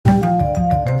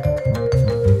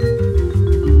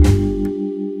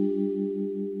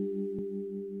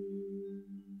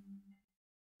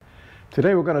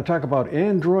Today we're going to talk about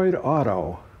Android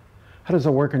Auto. How does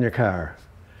it work in your car?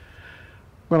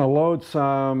 I'm going to load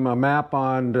a map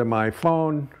onto my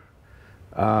phone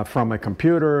from a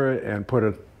computer and put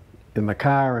it in the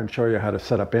car and show you how to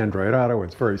set up Android Auto.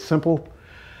 It's very simple.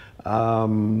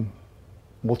 We'll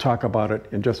talk about it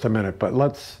in just a minute, but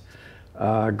let's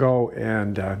go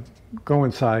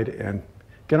inside and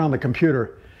get on the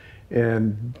computer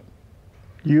and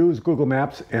use Google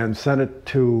Maps and send it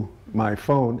to my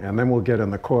phone, and then we'll get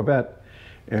in the Corvette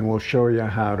and we'll show you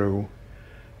how to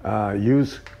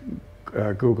use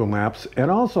Google Maps and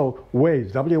also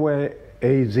Waze,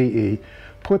 W-A-Z-E.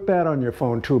 Put that on your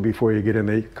phone too before you get in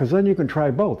there, because then you can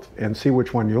try both and see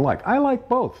which one you like. I like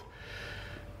both.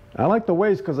 I like the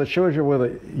Waze because it shows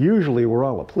you usually where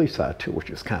all the police are too, which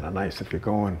is kind of nice if you're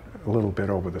going a little bit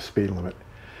over the speed limit.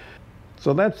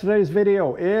 So that's today's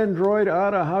video, Android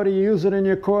Auto, how to use it in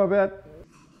your Corvette.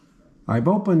 I've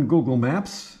opened Google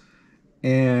Maps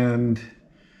and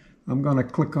I'm going to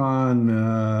click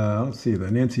on, let's see,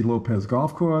 the Nancy Lopez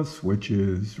Golf Course, which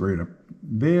is right up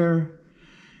there.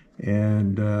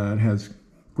 And it has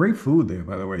great food there,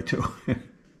 by the way, too.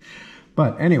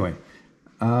 But anyway,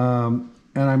 and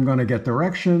I'm going to get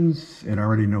directions. It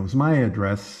already knows my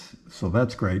address, so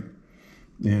that's great.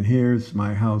 And here's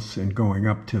my house and going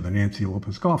up to the Nancy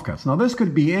Lopez Golf Course. Now, this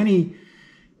could be any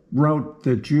route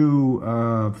that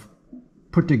you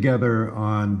put together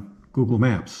on Google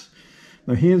Maps.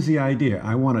 Now, here's the idea.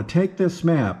 I want to take this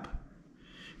map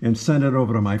and send it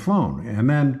over to my phone. And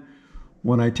then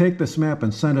when I take this map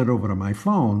and send it over to my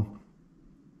phone,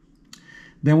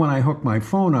 then when I hook my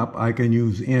phone up, I can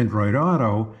use Android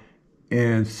Auto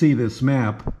and see this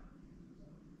map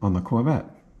on the Corvette.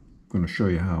 I'm going to show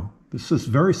you how. This is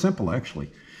very simple, actually.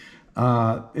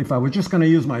 If I was just going to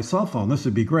use my cell phone, this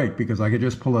would be great because I could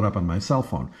just pull it up on my cell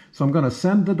phone. So I'm going to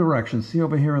send the directions. See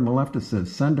over here on the left, it says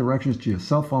send directions to your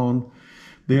cell phone.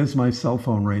 There's my cell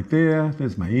phone right there.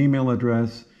 There's my email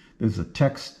address. There's a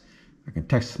text. I can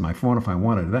text my phone if I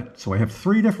wanted that. So I have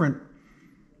 3 different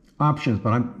options,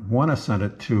 but I want to send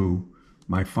it to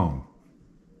my phone.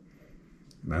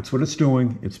 And that's what it's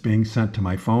doing. It's being sent to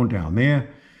my phone down there.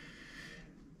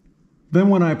 Then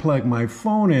when I plug my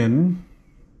phone in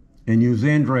and use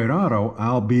Android Auto,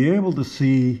 I'll be able to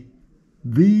see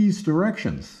these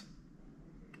directions.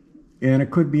 And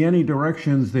it could be any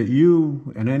directions that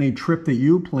you, and any trip that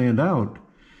you planned out,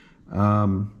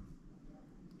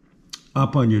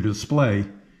 up on your display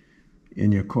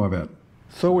in your Corvette.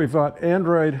 So we've got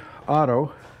Android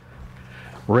Auto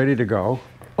ready to go.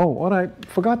 Oh, what I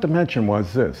forgot to mention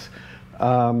was this.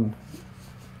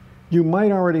 You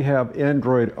might already have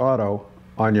Android Auto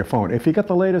on your phone. If you got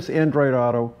the latest Android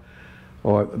Auto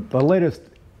or the latest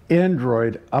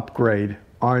Android upgrade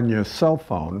on your cell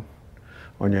phone,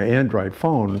 on your Android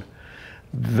phone,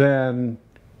 then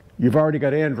you've already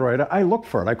got Android. I looked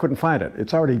for it. I couldn't find it.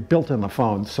 It's already built in the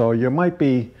phone. So you might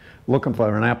be looking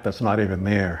for an app that's not even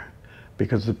there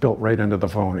because it's built right into the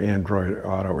phone. Android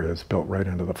Auto is built right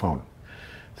into the phone.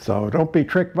 So don't be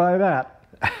tricked by that.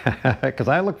 Because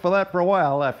I looked for that for a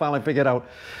while. I finally figured out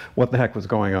what the heck was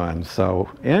going on. So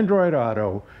Android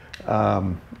Auto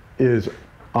is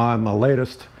on the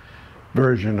latest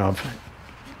version of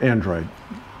Android.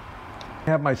 I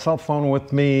have my cell phone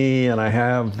with me and I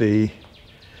have the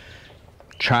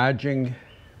charging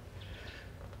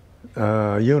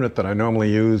unit that I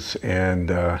normally use, and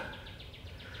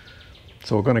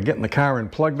so we're going to get in the car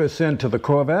and plug this into the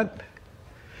Corvette,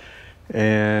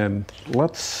 and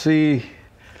let's see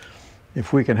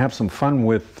if we can have some fun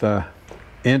with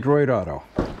Android Auto.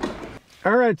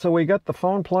 All right, so we got the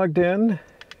phone plugged in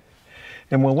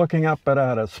and we're looking up at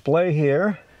our display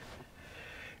here,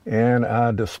 and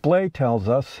our display tells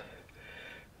us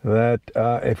that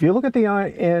if you look at the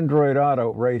Android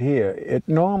Auto right here, it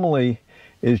normally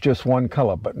is just one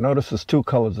color, but notice there's 2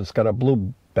 colors. It's got a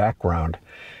blue background.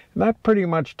 And that pretty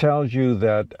much tells you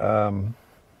that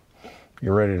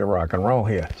you're ready to rock and roll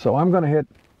here. So I'm going to hit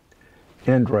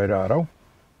Android Auto,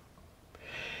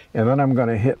 and then I'm going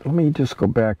to hit, let me just go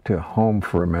back to home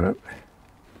for a minute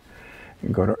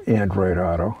and go to Android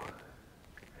Auto,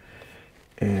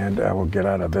 and I will get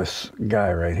out of this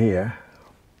guy right here.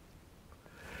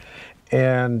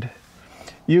 And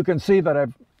you can see that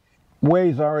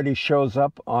Waze already shows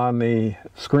up on the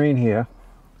screen here.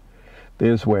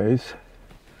 There's Waze,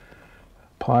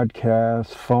 podcast,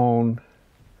 phone,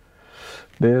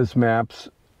 there's Maps,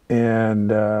 and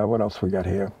what else we got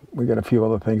here? We got a few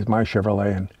other things, My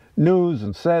Chevrolet, and news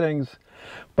and settings.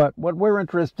 But what we're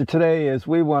interested today is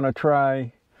we want to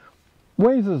try,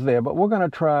 Waze is there, but we're going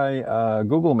to try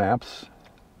Google Maps.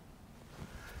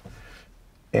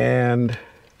 And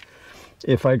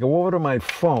if I go over to my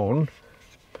phone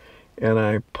and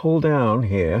I pull down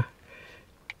here,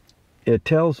 it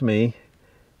tells me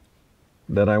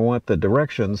that I want the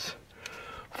directions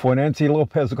for Nancy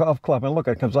Lopez Golf Club. And look,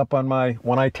 it comes up on my,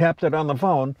 when I tapped it on the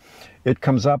phone, it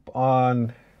comes up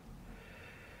on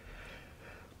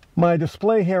my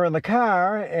display here in the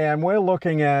car, and we're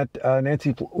looking at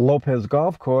Nancy Lopez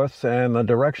Golf Course and the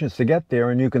directions to get there,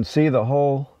 and you can see the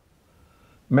whole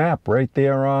map right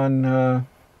there on,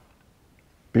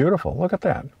 beautiful, look at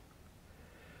that.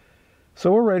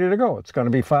 So we're ready to go. It's going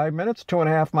to be 5 minutes,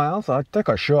 2.5 miles. I think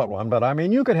a short one, but I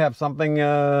mean, you could have something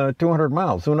 200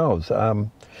 miles, who knows?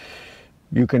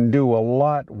 You can do a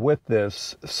lot with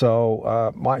this.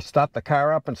 So I start the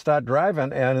car up and start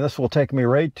driving, and this will take me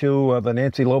right to the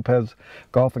Nancy Lopez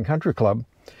Golf and Country Club,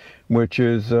 which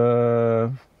is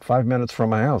 5 minutes from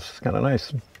my house. It's kind of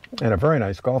nice, and a very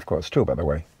nice golf course too, by the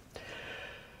way.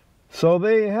 So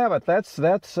there you have it. That's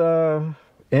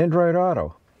Android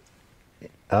Auto.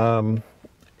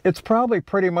 It's probably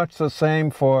pretty much the same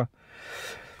for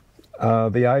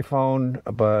the iPhone,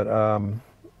 but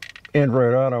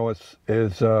Android Auto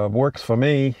works for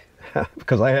me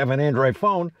because I have an Android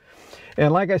phone.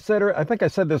 And like I said, I think I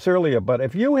said this earlier, but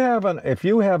if you have an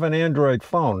Android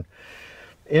phone,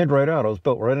 Android Auto is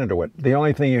built right into it. The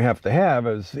only thing you have to have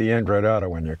is the Android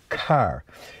Auto in your car.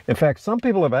 In fact, some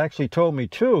people have actually told me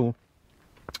too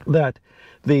that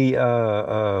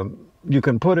you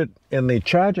can put it in the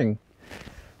charging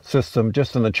system,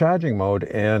 just in the charging mode,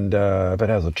 and if it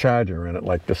has a charger in it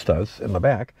like this does in the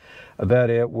back, that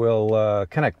it will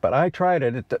connect. But I tried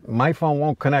it. My phone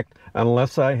won't connect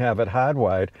unless I have it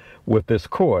hardwired with this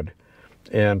cord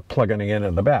and plugging it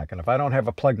in the back. And if I don't have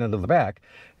it plugged into the back,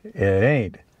 it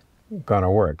ain't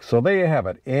gonna work. So there you have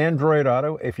it, Android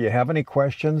Auto. If you have any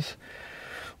questions,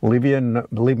 leave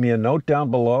me a note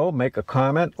down below, make a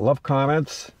comment. Love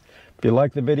comments. If you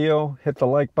like the video, hit the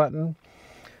like button.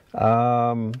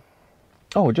 Oh,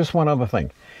 just one other thing.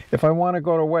 If I want to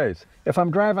go to Waze, if I'm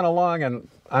driving along and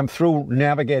I'm through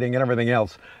navigating and everything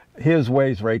else, here's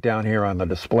Waze right down here on the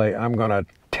display. I'm going to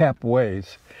tap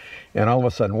Waze, and all of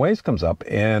a sudden Waze comes up,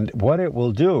 and what it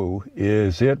will do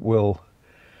is it will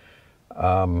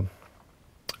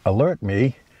alert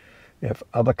me if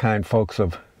other kind folks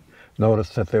have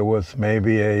noticed that there was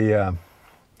maybe a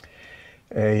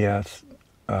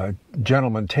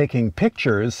gentleman taking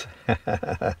pictures,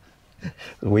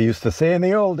 we used to say in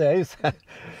the old days.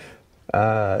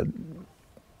 There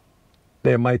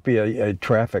might be a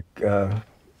traffic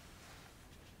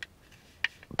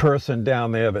person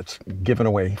down there that's giving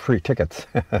away free tickets.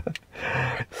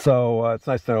 So it's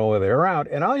nice to know where they're around.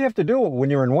 And all you have to do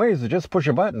when you're in Waze is just push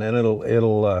a button, and it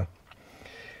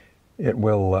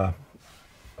will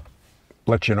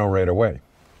let you know right away.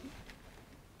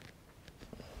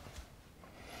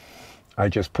 I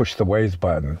just push the Waze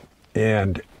button,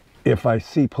 and if I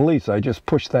see police, I just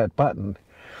push that button,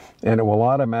 and it will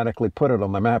automatically put it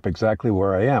on the map exactly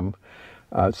where I am,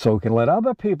 so it can let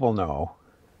other people know.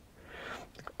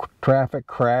 Traffic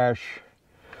crash,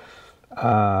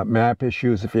 map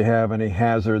issues, if you have any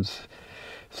hazards.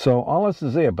 So all this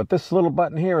is there, but this little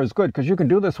button here is good because you can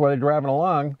do this while you're driving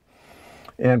along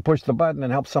and push the button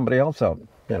and help somebody else out,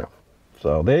 you know.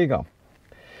 So there you go.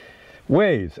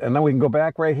 Waze, and then we can go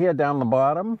back right here down the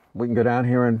bottom. We can go down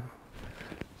here and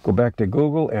go back to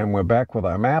Google, and we're back with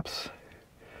our maps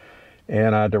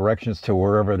and our directions to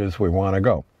wherever it is we want to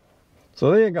go.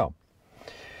 So there you go.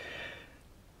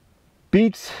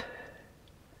 Beats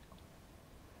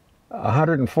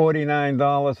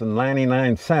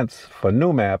 $149.99 for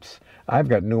new maps. I've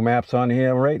got new maps on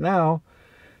here right now,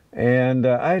 and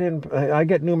I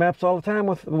get new maps all the time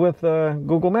with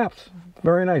Google Maps.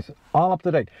 Very nice, all up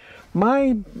to date.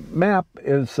 My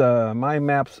maps are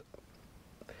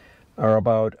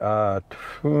about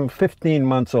 15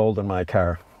 months old in my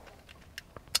car,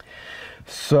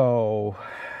 so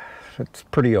it's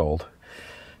pretty old,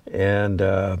 and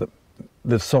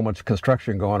there's so much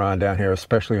construction going on down here,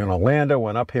 especially in Orlando,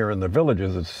 and up here in the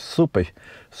villages. It's super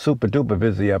duper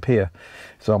busy up here.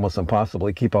 It's almost impossible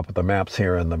to keep up with the maps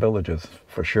here in the villages,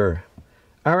 for sure.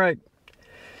 All right,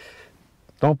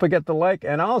 don't forget to like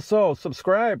and also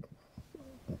subscribe.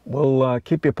 We'll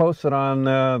keep you posted on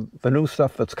the new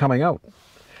stuff that's coming out.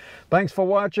 Thanks for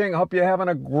watching. Hope you're having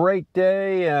a great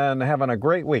day and having a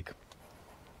great week.